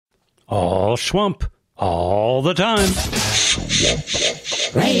all Schwump, all the time.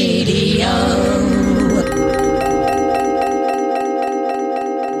 Schwump Radio.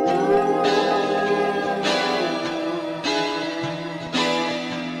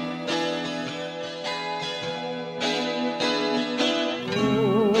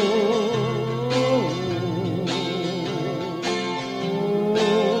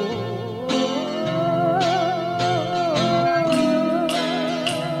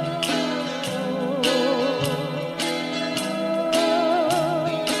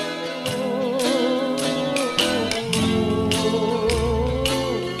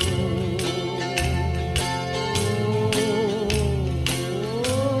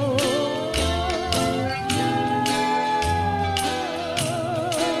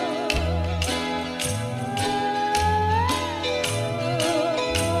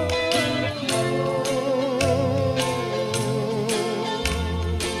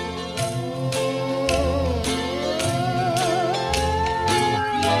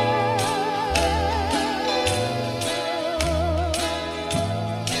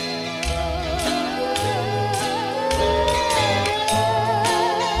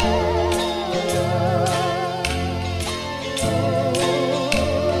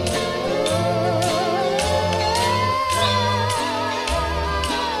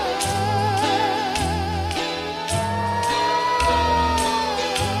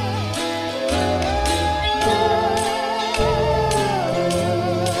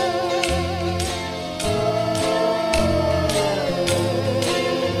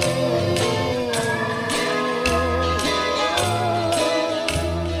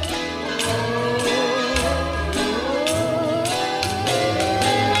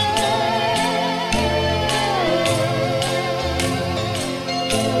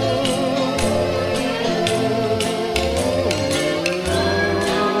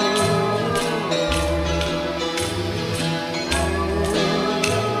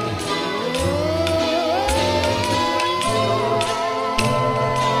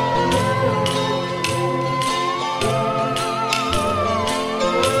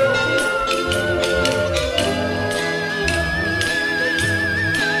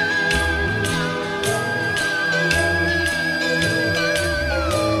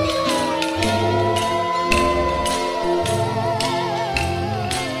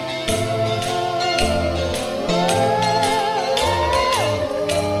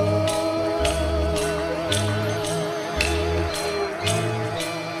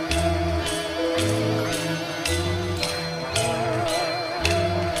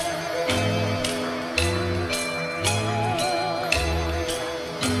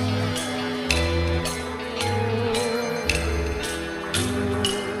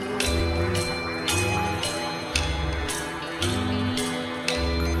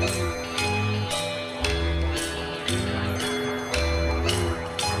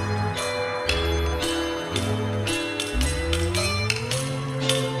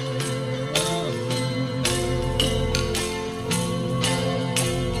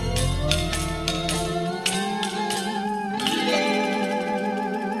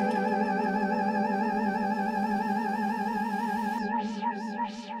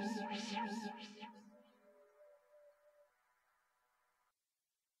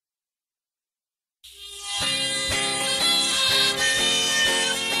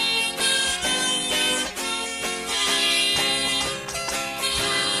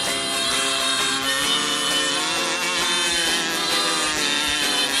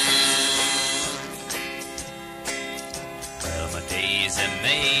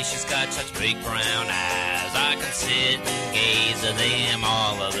 She's got such big brown eyes. I can sit and gaze at them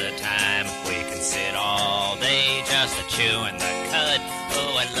all of the time. We can sit all day just a chewing the cud.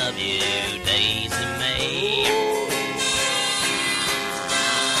 Oh, I love you, Daisy May.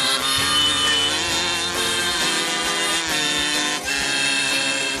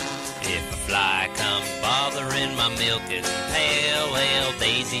 If a fly comes bothering my milk isn't pale, well,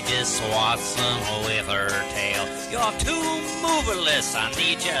 Daisy just swats them with her tail. You're too moveless, I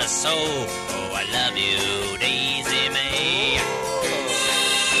need you so. Oh, I love you, Daisy May.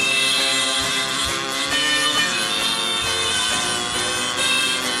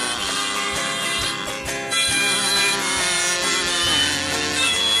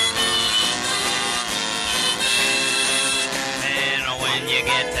 And when you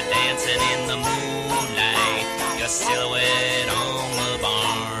get to dancing in the moonlight, your silhouette on the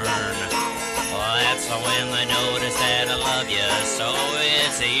barn, well, that's when they notice that I love you. So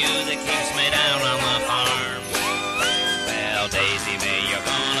it's you that keeps me down on the farm. Well, Daisy May, you're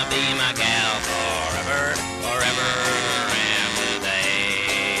gonna be my gal forever, forever and a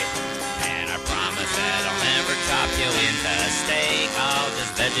day. you into steak. I'll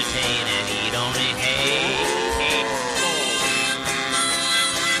just vegetate and eat only hay.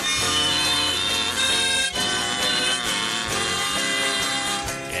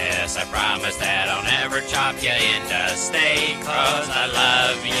 Yes, I promise that I'll never chop you into steak, 'cause I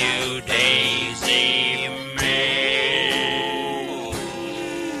love you, Daisy May.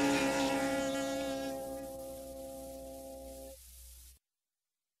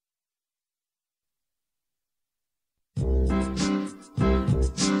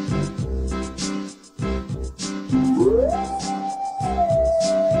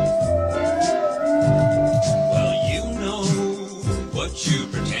 You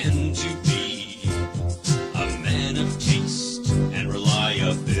pretend to be a man of taste and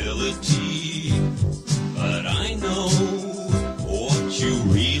reliability, but I know what you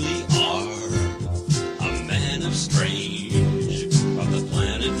really are, a man of strange from the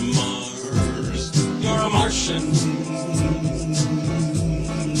planet Mars. You're a Martian.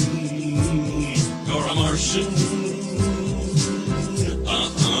 You're a Martian.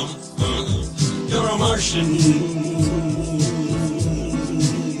 You're a Martian.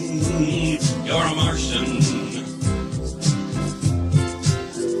 You're a Martian.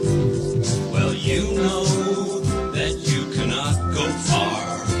 Well, you know that you cannot go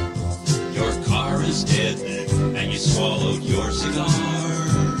far. Your car is dead and you swallowed your cigar.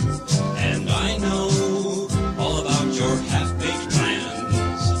 And I know all about your half-baked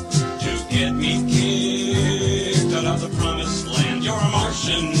plans to get me kicked out of the promised land. You're a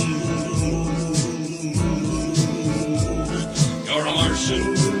Martian. You're a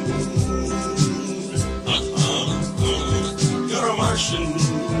Martian. You're a Martian.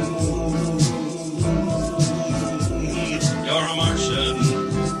 You're a Martian.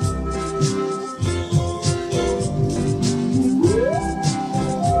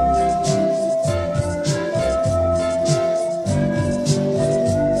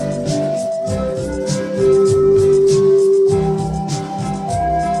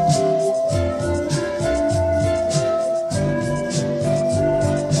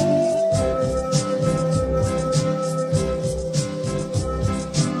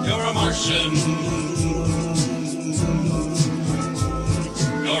 You're a Martian.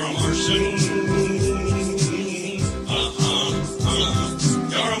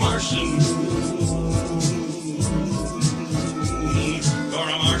 You're a Martian. You're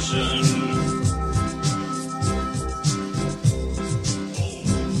a Martian.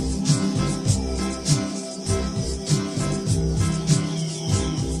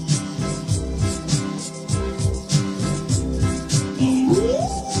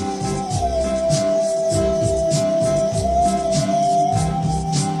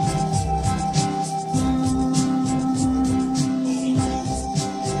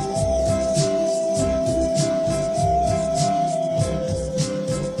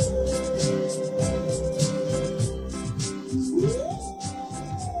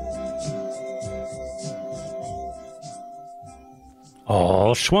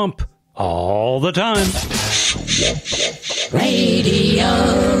 All Schwump, all the time. Schwump Radio.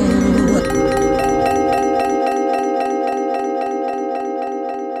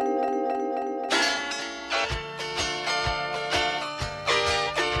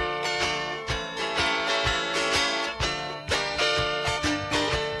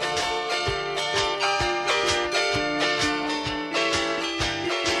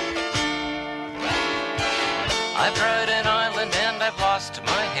 I've tried an island and I've lost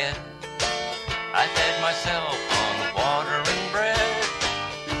my head. I fed myself on water and bread.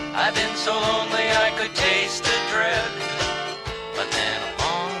 I've been so lonely I could taste the dread. But then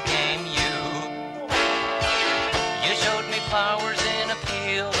along came you. You showed me flowers in a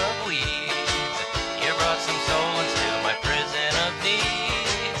field of weeds. You brought some solace to my prison of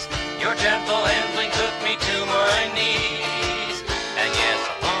needs. Your gentle handling took me to my knees. And yes,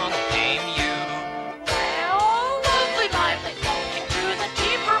 along came you.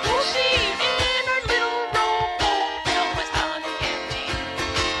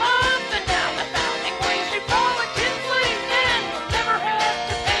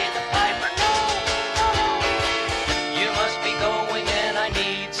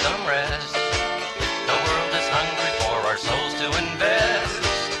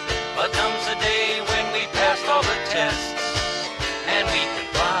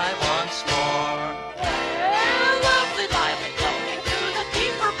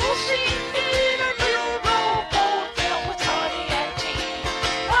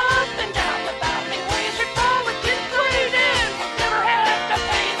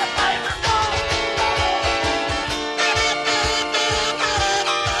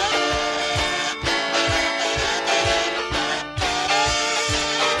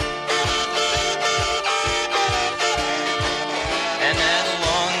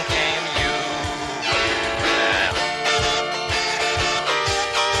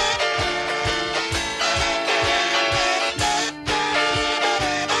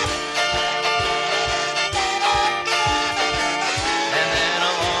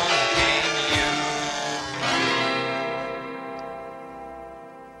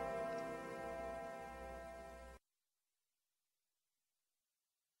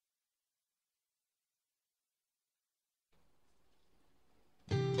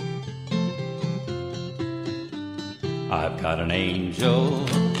 I've got an angel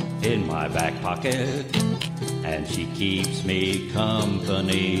in my back pocket, and she keeps me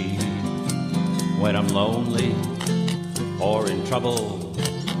company. When I'm lonely or in trouble,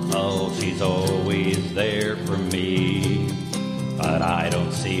 oh, she's always there for me. But I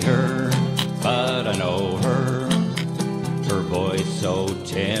don't see her, but I know her. Her voice so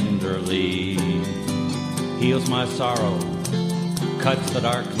tenderly heals my sorrow, cuts the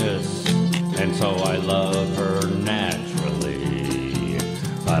darkness, and so I love her naturally.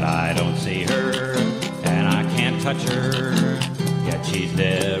 But I don't see her, and I can't touch her, yet she's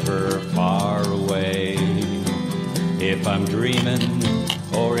never far away. If I'm dreaming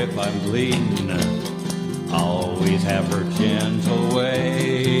or if I'm bleeding, I'll always have her gentle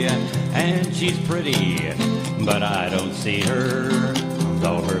way. And she's pretty, but I don't see her,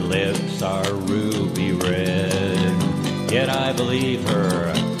 though her lips are ruby red. Yet I believe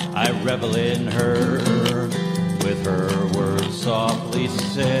her, I revel in her, with her words softly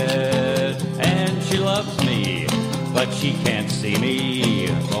said. And she loves me, but she can't see me,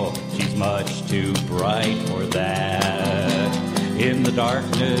 oh, she's much too bright for that. In the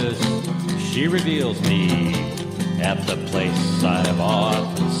darkness, she reveals me at the place I've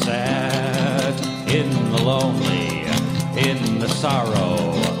often sat. In the lonely, in the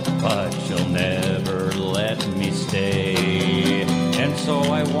sorrow, but she'll never let me stay. And so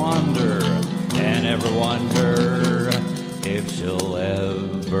I wander and ever wonder if she'll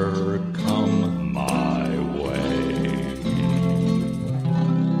ever come my way.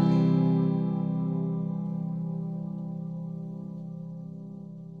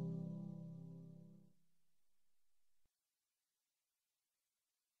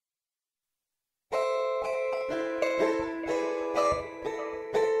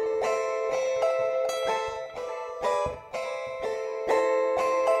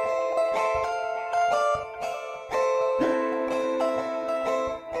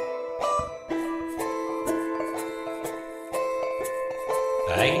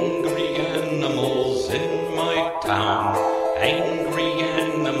 Angry animals in my town, angry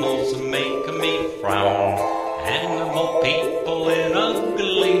animals make me frown. Animal people in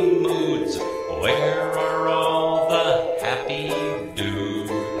ugly moods, where are all the happy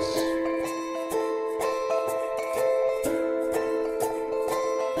dudes?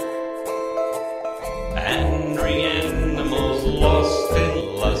 Angry animals lost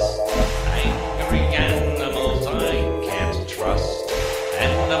in lust, angry animals I can't trust.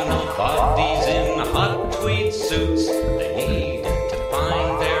 Animal bodies in hot tweed suits, they need to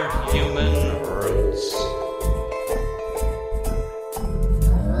find their human roots.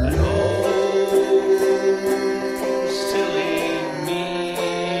 And oh, silly me,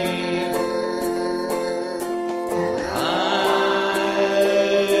 I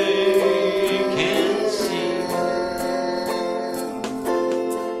can't see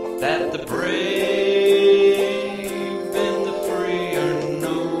that the brave and the free are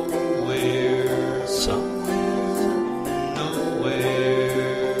nowhere,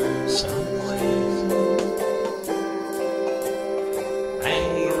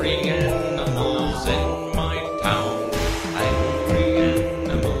 angry animals in my town, angry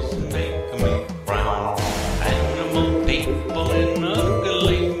animals make me frown. Animal people in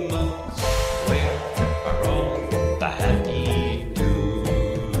ugly moods, where are all the happy dudes?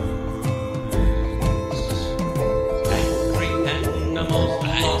 Angry animals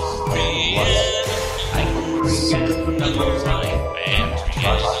lost in lust, angry animals I can't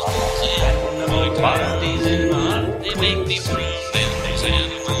trust. Animal bodies in hot, they make me frown. There's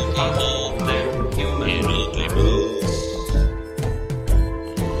animal people, they're human ugly moods.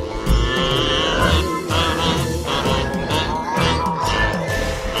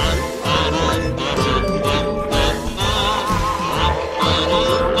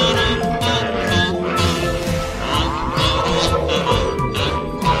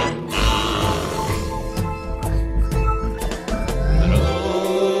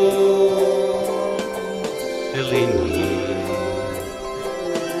 Silly me,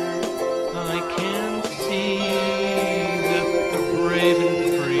 I can't see that the brave and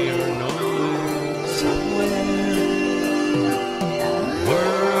free are nowhere,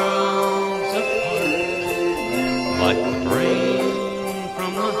 worlds apart, like the brain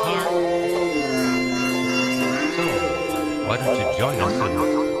from the heart. So, why don't you join us and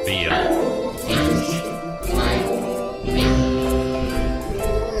be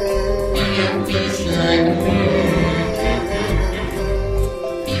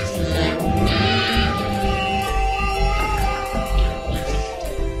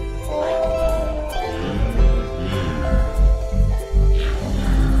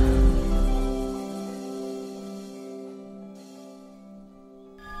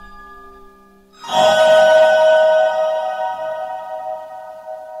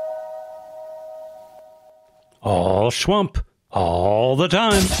all Schwump, all the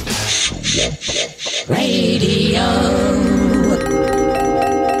time. Schwump Radio.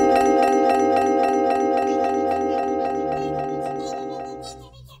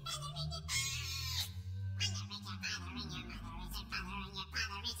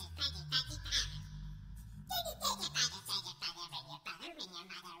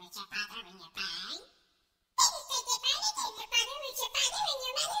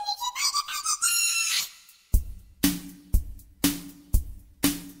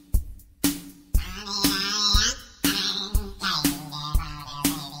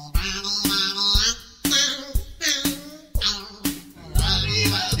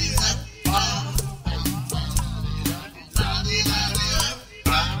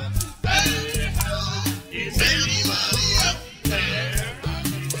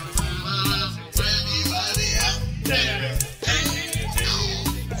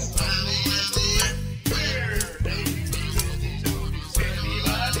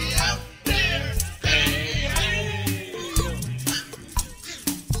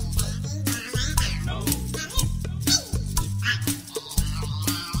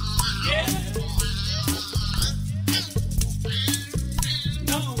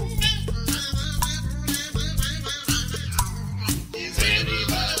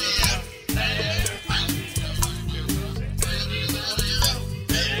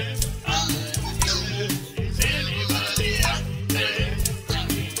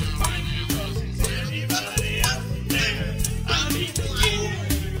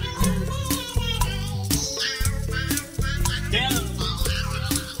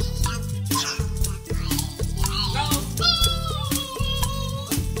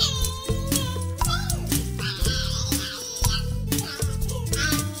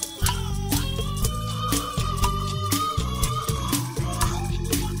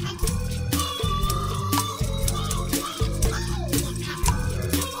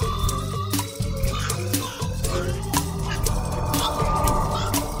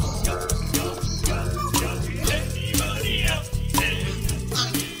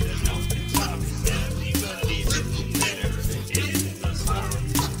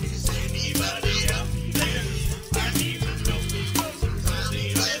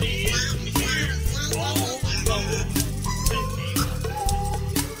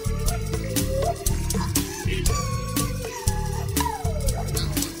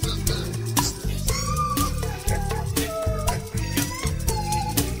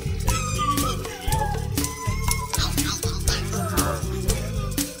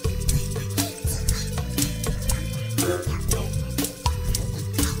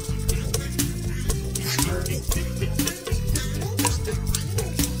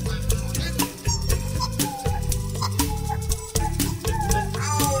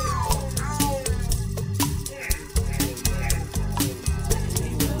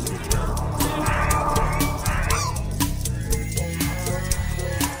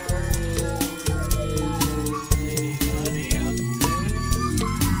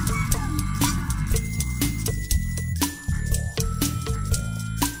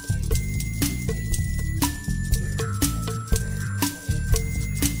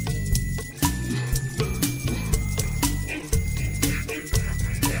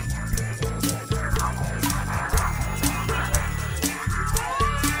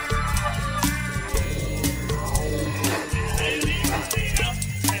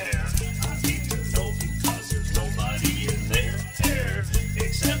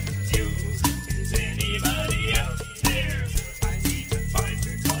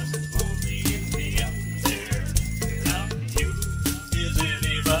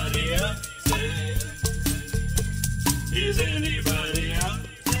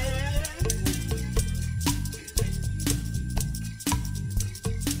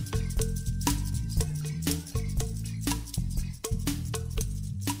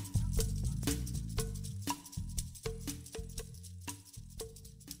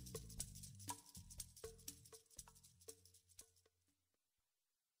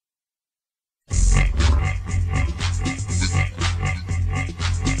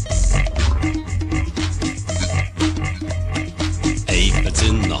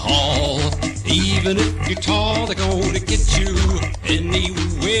 Even if you're tall, they're gonna get you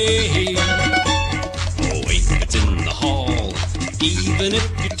anyway. Oh, aphids in the hall. Even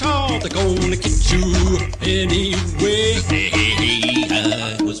if you're tall, they're gonna get you anyway.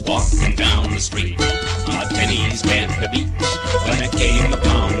 I was walking down the street on Penny's Camp Beach when I came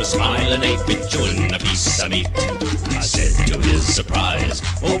upon a smiling aphid chewing a piece of meat. I said to his surprise,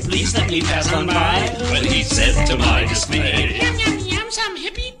 "Oh, please let me pass on by." Well, he said to my dismay, "Yum, yum, yum, some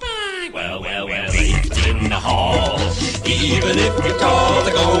hippie pie." Well, aphids in the hall. Even if you're tall,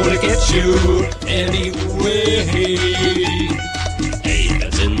 they're gonna get you anyway.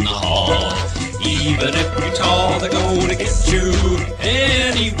 Aphids in the hall. Even if you're tall, they're gonna get you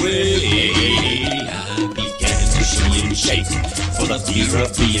anyway. I began to shimmy and shake, for the fear of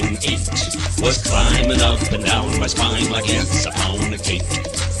being ate was climbing up and down my spine like ants upon a cake.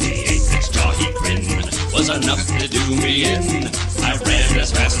 The aphid's jaw-he grin was enough to do me in. I ran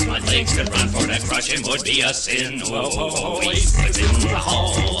as fast as my legs could run, for to crush him would be a sin. Whoa, aphids in the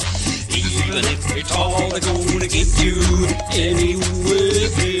hall. Even if you're tall, they're gonna get you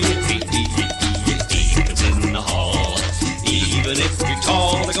anyway. Aphids in the hall. Even if you're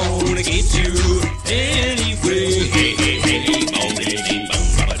tall, they're gonna get you anyway.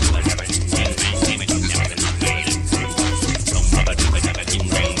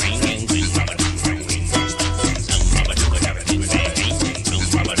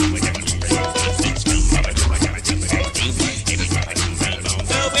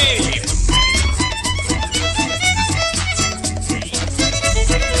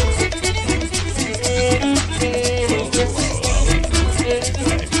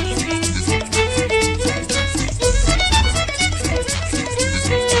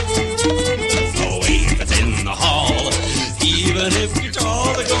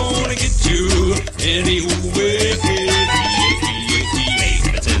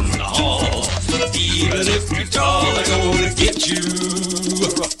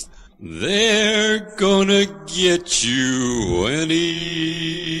 They're gonna get you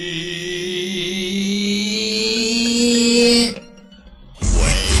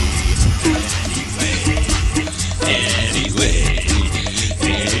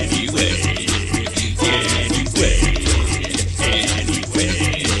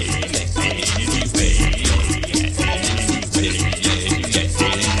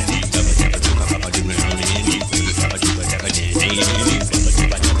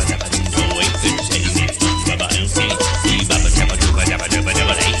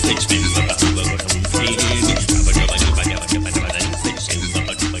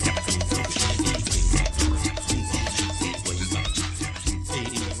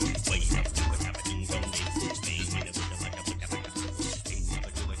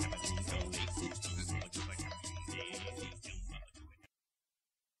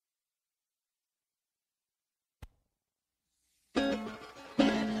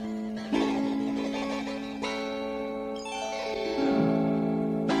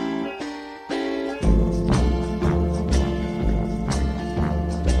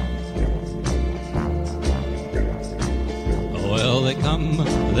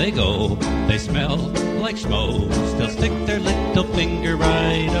They go, they smell like schmo. They'll stick their little finger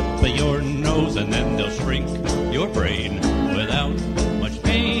right up at your nose, and then they'll shrink your brain without much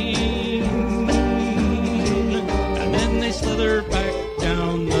pain. And then they slither back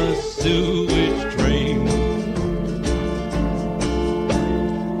down the sewage drain.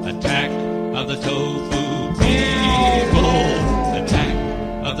 Attack of the tofu people. Attack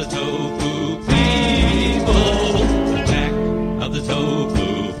of the tofu people. Attack of the tofu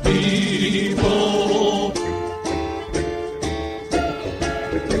people.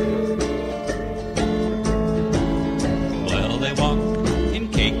 Well, they walk in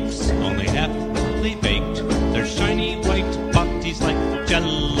cakes, only halfly baked. They're shiny white bodies like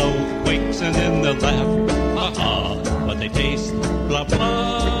jello quakes, and then they'll laugh, ha-ha, but they taste blah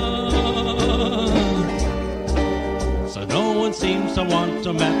blah. So no one seems to want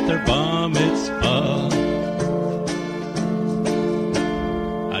them at their bar mitzvah.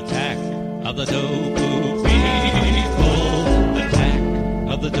 Of the tofu people, attack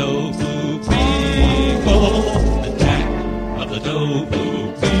of the tofu people, attack of the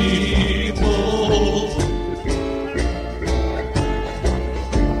tofu people.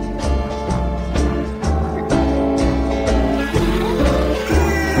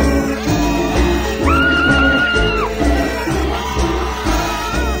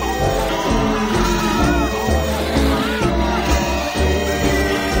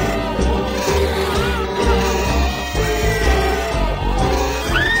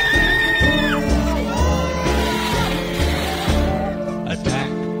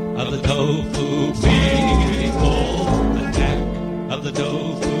 Of the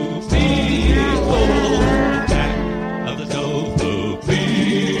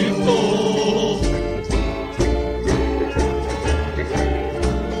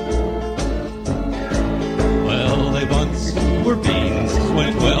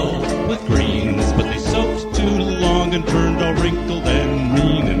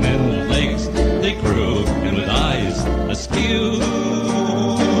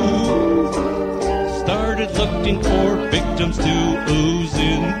victims to ooze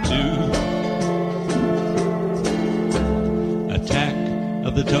into. Attack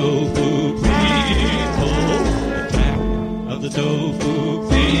of the tofu people. Attack of the tofu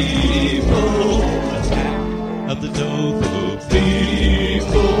people. Attack of the tofu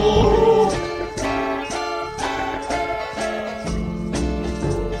people.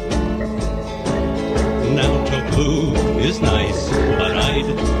 Now tofu is nice, but I'd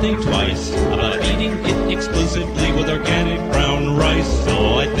think twice about eating it exclusively with organic brown rice.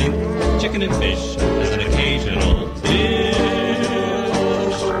 So I think chicken and fish as an occasional dish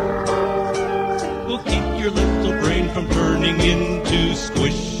will keep your little brain from turning into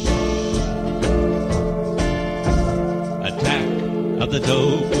squish. Attack of the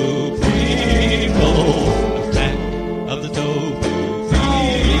tofu people. Attack of the tofu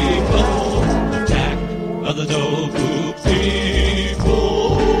people. Attack of the tofu people.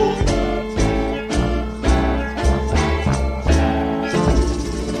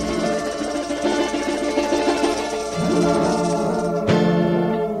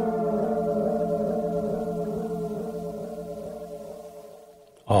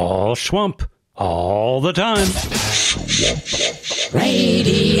 All Schwump, all the time.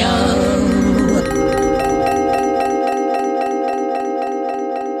 Radio.